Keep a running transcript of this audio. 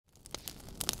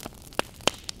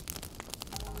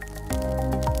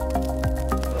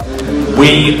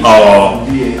We are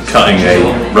cutting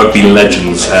a rugby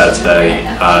legend's hair today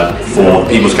for the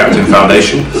People's Captain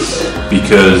Foundation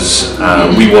because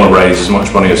we want to raise as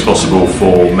much money as possible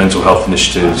for mental health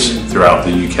initiatives throughout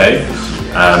the UK.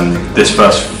 This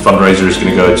first fundraiser is going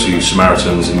to go to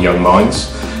Samaritans and Young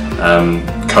Minds.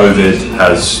 COVID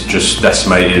has just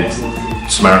decimated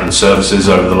Samaritan services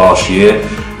over the last year,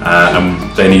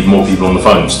 and they need more people on the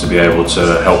phones to be able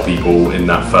to help people in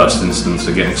that first instance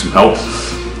of getting some help.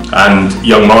 And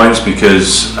Young Minds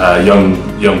because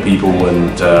young people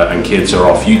and kids are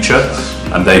our future,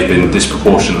 and they've been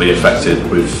disproportionately affected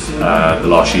with the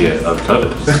last year of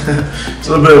COVID. It's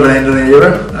a little bit of an end of the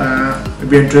era. It'd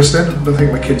be interesting. I don't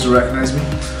think my kids will recognise me.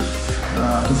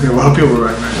 I don't think a lot of people will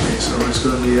recognise me, so it's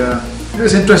going to be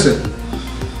it's interesting.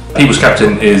 People's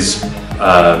Captain is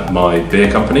my beer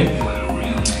company,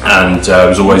 and it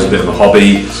was always a bit of a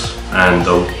hobby, and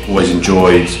I always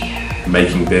enjoyed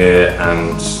making beer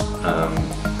and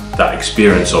that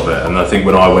experience of it. And I think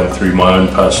when I went through my own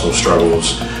personal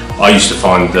struggles, I used to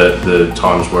find that the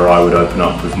times where I would open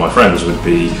up with my friends would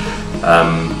be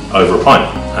over a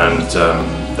pint, and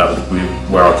that would be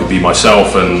where I could be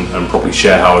myself and probably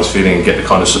share how I was feeling and get the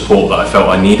kind of support that I felt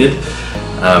I needed.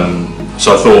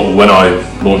 So I thought when I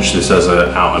launched this as an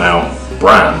out-and-out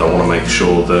brand, I want to make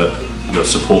sure that I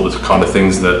support the kind of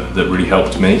things that really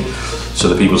helped me. So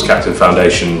the People's Captain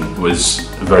Foundation was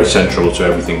very central to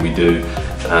everything we do,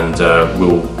 and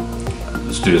we'll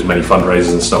just do as many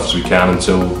fundraisers and stuff as we can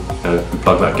until we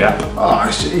plug that gap. Oh,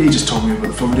 he just told me about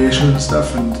the foundation and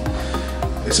stuff, and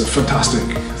it's a fantastic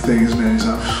thing, isn't it?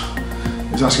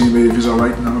 He's asking me if he's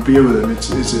alright and have a beer with him. It's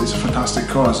a fantastic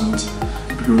cause, and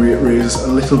if we can raise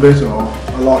a little bit or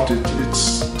a lot,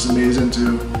 it's amazing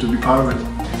to be part of it.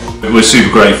 We're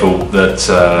super grateful that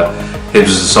Hibbz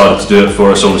has decided to do it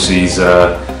for us. Obviously he's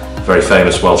a very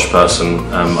famous Welsh person.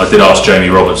 I did ask Jamie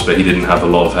Roberts, but he didn't have a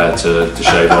lot of hair to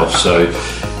shave off, so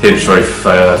Hibbz very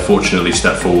fortunately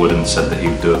stepped forward and said that he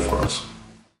would do it for us.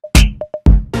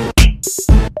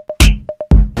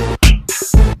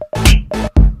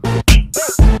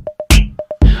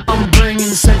 I'm bringing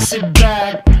sexy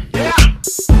back. Yeah.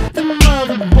 The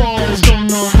mother boys don't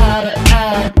know how to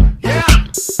act. Yeah.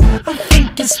 I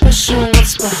think it's special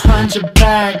what's behind your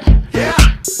back. Yeah.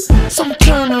 So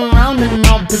turn around and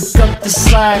I'll pick up the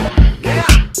slack. Yeah.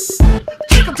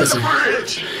 Take him to the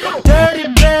bridge. Dirty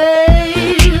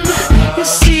babe, you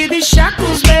see these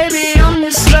shackles, baby, I'm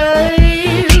your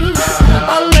slave.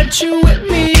 I'll let you whip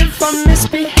me if I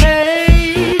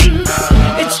misbehave.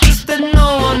 It's just that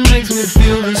no one makes me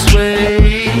feel this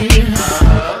way.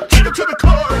 Take him to the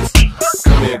chorus.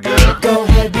 Come here, girl. Go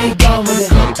ahead, be gone with it.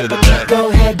 Come to the back. Go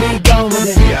ahead, be gone with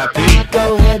it. VIP.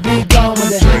 Go ahead, be gone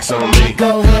with it. Drinks on me.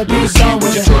 Go ahead, be gone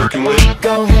with it. Twerking with.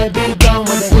 Go ahead, be gone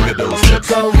with it. Look at those hips.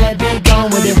 Go ahead, be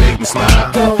gone with it. You make me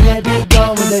smile. Go ahead, be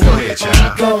gone with it. Go ahead,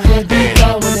 child. Go ahead, be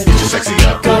gone with it. Get your sexy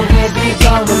up. Go ahead, be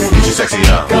gone with it. Get your sexy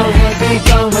up. Go ahead, be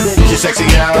gone with it. Get your sexy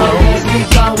up. Go ahead, be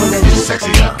gone with it. Get your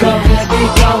sexy up. Go ahead, be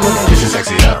gone with it. Get your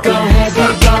sexy up. Go ahead,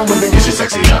 be gone with it. Get your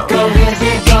sexy up. Go ahead,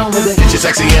 be gone with it. Get your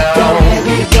sexy up. Go ahead,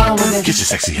 be gone with it. Get your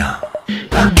sexy up.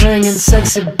 I'm bringing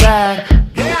sexy back.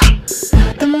 Yeah.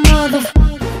 The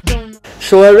motherfucker.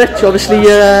 So Rich, obviously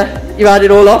you had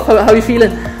it all off. How are you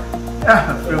feeling?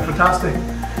 Yeah, I feel fantastic.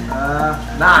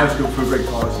 I just go for a great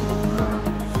cause.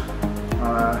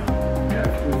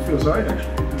 Yeah, it feels alright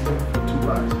actually. It doesn't feel too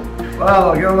bad. Well,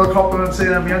 I'll get a little compliment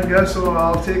saying I'm younger, so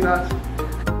I'll take that.